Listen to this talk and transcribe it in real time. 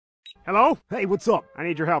Hello? Hey, what's up? I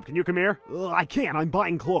need your help. Can you come here? I can't. I'm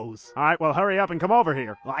buying clothes. Alright, well hurry up and come over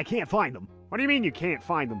here. I can't find them. What do you mean you can't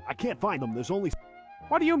find them? I can't find them. There's only...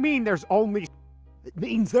 What do you mean there's only... It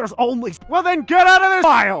means there's only... Well then get out of this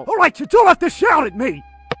aisle! Alright, you don't have to shout at me!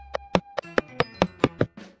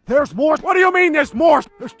 There's more... What do you mean there's more?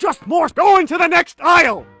 There's just more... Going to the next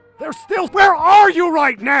aisle! There's still... Where are you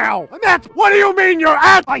right now? I'm at... What do you mean you're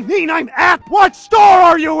at? I mean I'm at... What store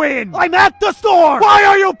are you in? I'm at the store! Why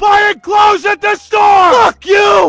are you buying clothes at the store? Fuck you!